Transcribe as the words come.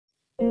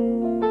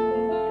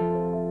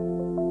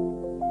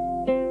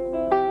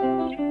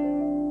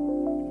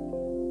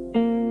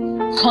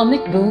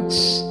Comic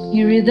books,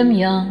 you read them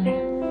young,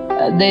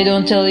 they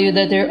don't tell you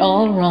that they're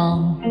all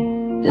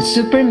wrong. The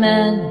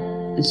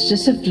Superman, it's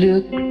just a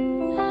fluke.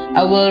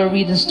 I will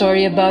read a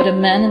story about a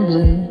man in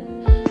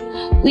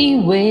blue. We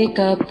wake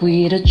up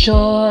with a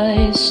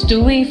choice.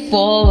 Do we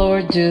fall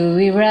or do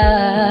we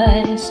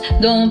rise?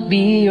 Don't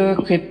be your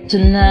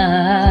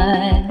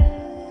kryptonite.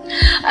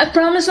 I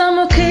promise I'm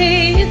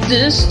okay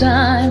this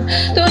time.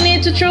 Don't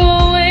need to throw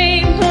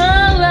away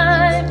my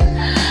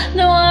life.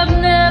 No, I've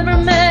never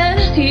met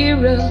a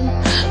hero,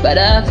 but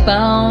I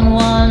found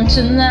one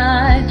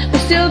tonight. But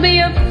still be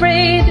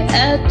afraid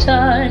at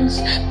times,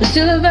 but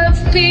still have a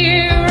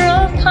fear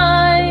of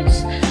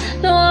heights.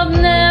 No, I've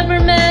never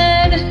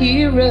met a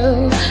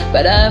hero,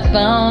 but I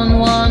found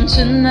one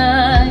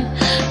tonight.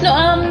 No,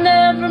 I've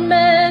never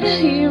met a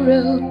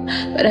hero,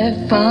 but I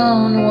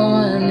found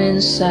one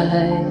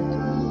inside.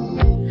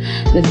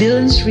 The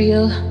villain's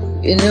real,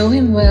 you know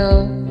him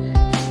well.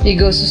 He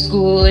goes to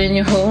school in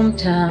your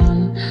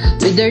hometown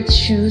with dirt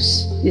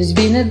shoes, he's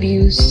been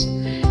abused.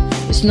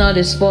 It's not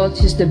his fault,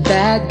 he's the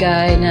bad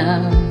guy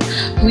now.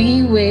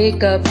 We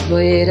wake up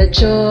with a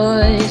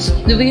choice.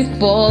 Do we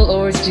fall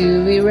or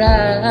do we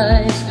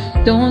rise?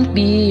 Don't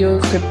be your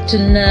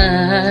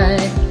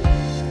kryptonite.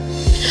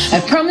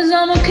 I promise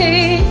I'm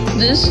okay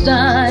this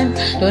time.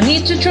 Don't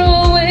need to throw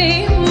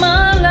away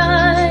my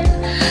life.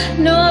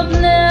 No, I've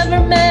never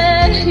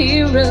met a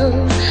hero,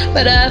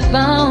 but I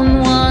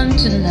found one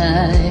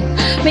tonight.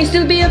 May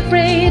still be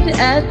afraid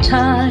at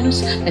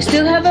times, I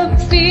still have a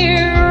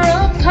fear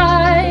of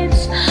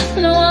heights.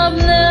 No, I've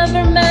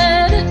never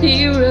met a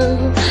hero,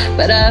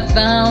 but I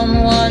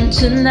found one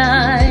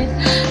tonight.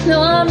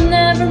 No, I've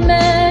never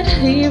met a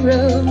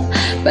hero,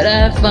 but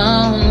I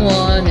found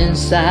one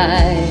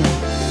inside.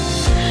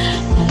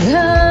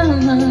 Na na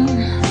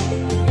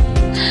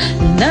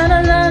na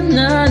na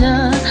na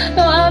na.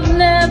 No, I've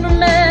never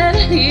met a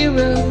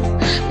hero,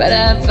 but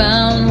I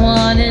found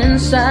one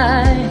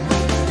inside.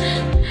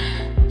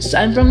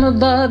 Sign from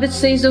above, it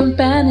says don't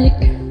panic.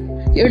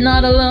 You're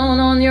not alone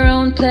on your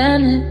own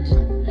planet.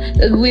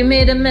 That we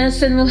made a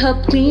mess and we'll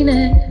help clean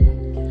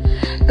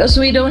it. Cause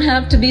we don't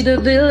have to be the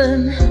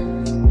villain.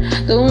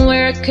 Don't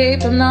wear a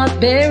cape, I'm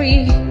not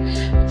Barry.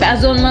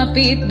 Fast on my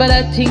feet, but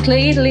I think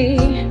lately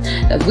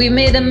that we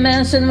made a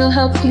mess and we'll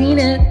help clean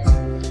it.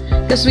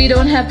 Cause we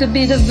don't have to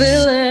be the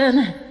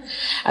villain.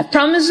 I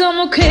promise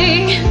I'm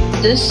okay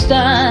this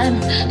time.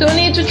 Don't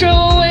need to throw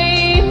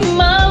away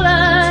my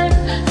life.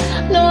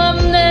 No,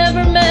 I've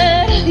never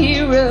met a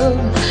hero,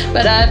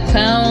 but I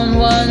found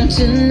one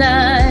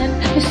tonight.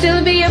 I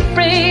still be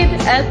afraid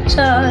at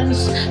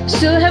times, I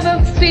still have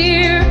a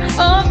fear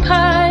of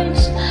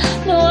heights.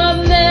 No,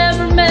 I've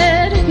never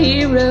met a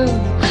hero,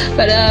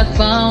 but I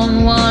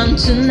found one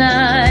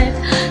tonight.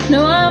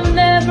 No, I've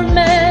never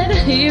met a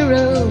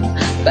hero,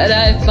 but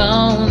I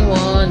found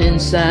one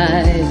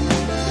inside.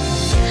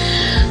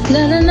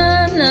 Na na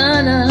na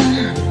na na.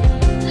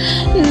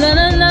 Na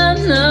na na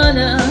na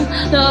na.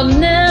 No, I've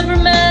never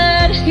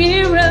met a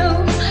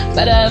hero,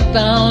 but I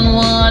found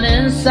one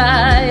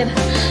inside.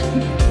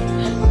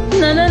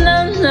 Na na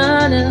na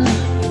na na.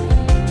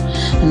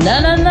 Na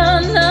na na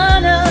na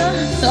na.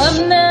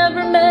 I've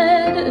never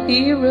met a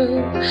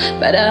hero,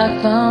 but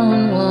I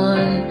found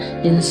one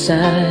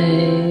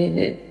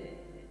inside.